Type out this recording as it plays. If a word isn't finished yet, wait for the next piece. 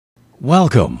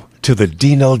Welcome to the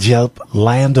DINNoedhjaelp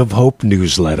Land of Hope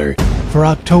newsletter for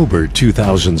October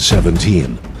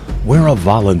 2017. We're a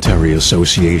voluntary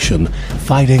association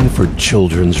fighting for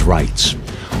children's rights.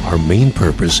 Our main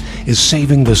purpose is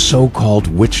saving the so-called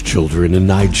witch children in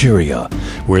Nigeria,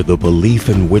 where the belief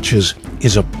in witches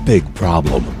is a big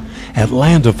problem. At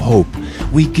Land of Hope,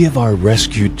 we give our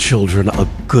rescued children a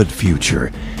good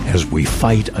future as we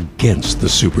fight against the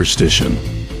superstition.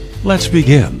 Let's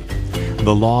begin.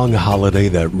 The long holiday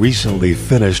that recently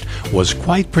finished was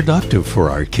quite productive for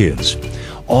our kids.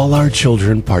 All our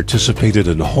children participated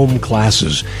in home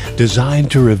classes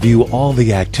designed to review all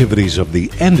the activities of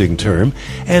the ending term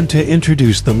and to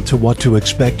introduce them to what to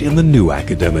expect in the new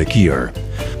academic year.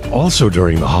 Also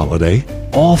during the holiday,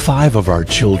 all 5 of our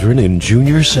children in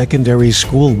Junior Secondary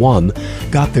School 1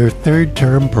 got their third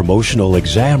term promotional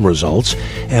exam results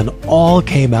and all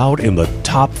came out in the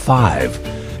top 5.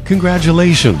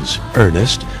 Congratulations,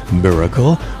 Ernest,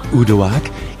 Miracle, Uduak,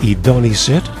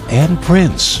 Idonisit, and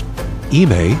Prince.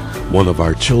 Ime, one of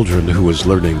our children who is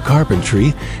learning carpentry,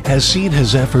 has seen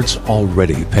his efforts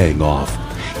already paying off.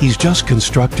 He's just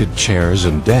constructed chairs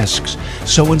and desks,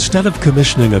 so instead of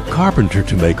commissioning a carpenter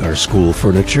to make our school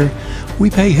furniture, we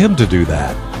pay him to do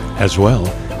that. As well,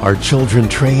 our children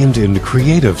trained in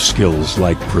creative skills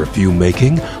like perfume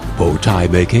making, bow tie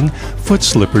making, foot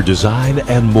slipper design,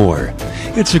 and more.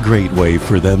 It's a great way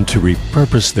for them to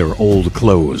repurpose their old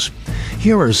clothes.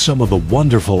 Here are some of the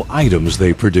wonderful items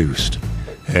they produced.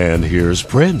 And here's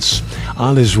Prince,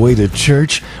 on his way to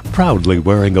church, proudly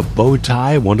wearing a bow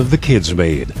tie one of the kids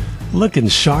made. Looking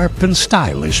sharp and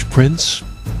stylish, Prince.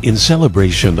 In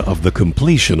celebration of the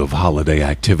completion of holiday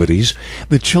activities,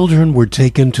 the children were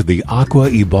taken to the Akwa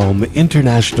Ibom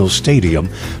International Stadium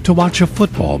to watch a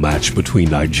football match between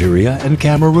Nigeria and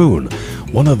Cameroon,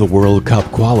 one of the World Cup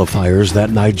qualifiers that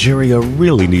Nigeria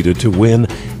really needed to win,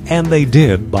 and they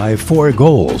did by 4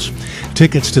 goals.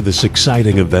 Tickets to this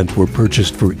exciting event were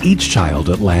purchased for each child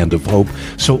at Land of Hope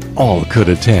so all could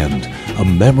attend, a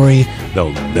memory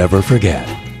they'll never forget.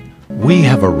 We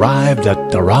have arrived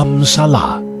at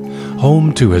Dharamsala,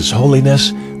 home to His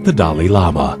Holiness the Dalai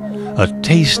Lama, a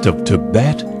taste of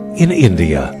Tibet in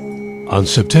India. On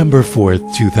September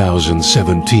 4th,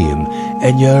 2017,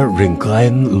 Anja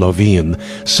Ringgren Loven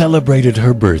celebrated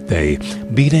her birthday,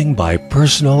 meeting by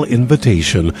personal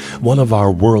invitation one of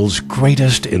our world's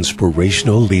greatest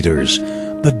inspirational leaders,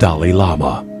 the Dalai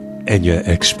Lama. Anja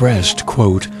expressed,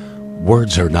 quote,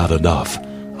 "Words are not enough.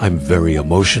 I'm very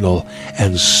emotional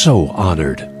and so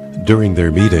honored." During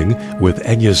their meeting, with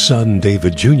Anja's son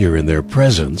David Jr. in their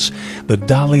presence, the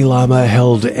Dalai Lama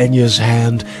held Anja's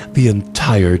hand the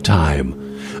entire time.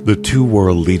 The 2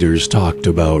 world leaders talked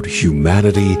about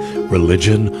humanity,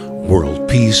 religion, world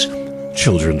peace,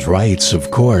 children's rights,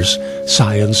 of course,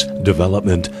 science,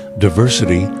 development,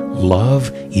 diversity,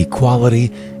 love,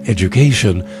 equality,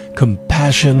 education,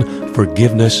 compassion,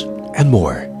 forgiveness, and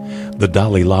more. The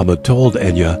Dalai Lama told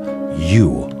Anja,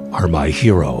 "You are my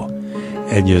hero."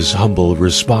 Anja's humble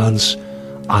response,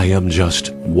 "I am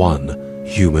just one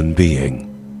human being."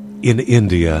 In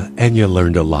India, Anja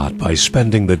learned a lot by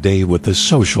spending the day with the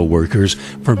social workers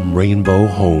from Rainbow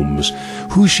Homes,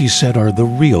 who she said are the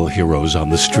real heroes on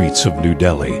the streets of New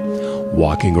Delhi.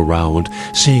 Walking around,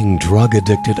 seeing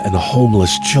drug-addicted and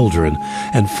homeless children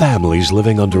and families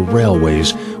living under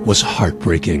railways was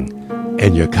heartbreaking.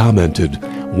 Anja commented,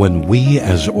 "When we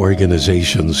as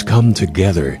organizations come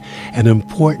together, an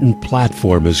important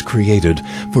platform is created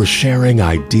for sharing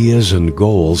ideas and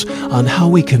goals on how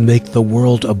we can make the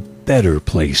world a better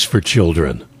place for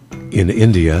children." In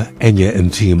India, Anja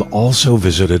and team also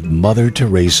visited Mother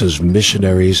Teresa's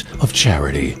Missionaries of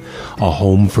Charity, a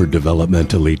home for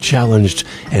developmentally challenged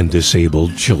and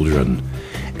disabled children.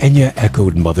 Anja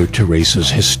echoed Mother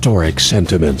Teresa's historic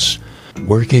sentiments.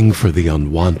 Working for the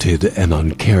unwanted and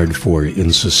uncared for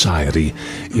in society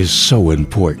is so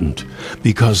important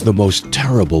because the most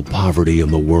terrible poverty in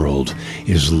the world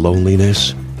is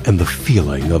loneliness and the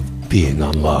feeling of being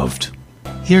unloved.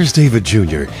 Here's David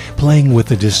Jr. playing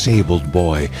with a disabled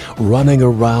boy, running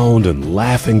around and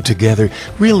laughing together,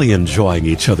 really enjoying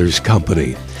each other's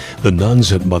company. The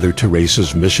nuns at Mother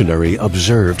Teresa's Missionary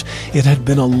observed it had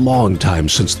been a long time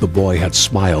since the boy had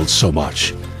smiled so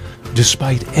much.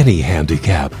 Despite any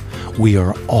handicap, we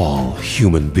are all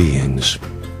human beings.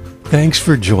 Thanks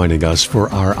for joining us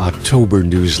for our October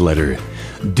newsletter.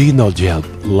 DINNoedhjaelp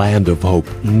Land of Hope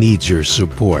needs your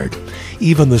support.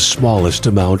 Even the smallest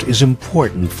amount is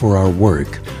important for our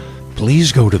work.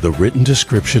 Please go to the written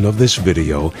description of this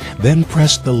video, then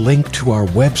press the link to our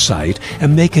website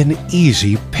and make an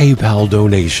easy PayPal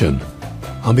donation.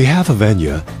 On behalf of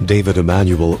Enya, David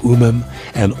Emmanuel Umem,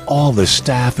 and all the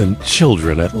staff and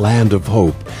children at Land of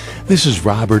Hope, this is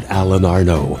Robert-Allan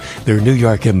Arno, their New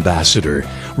York ambassador,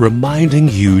 reminding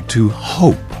you to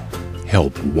hope.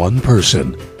 Help one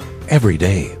person every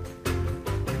day.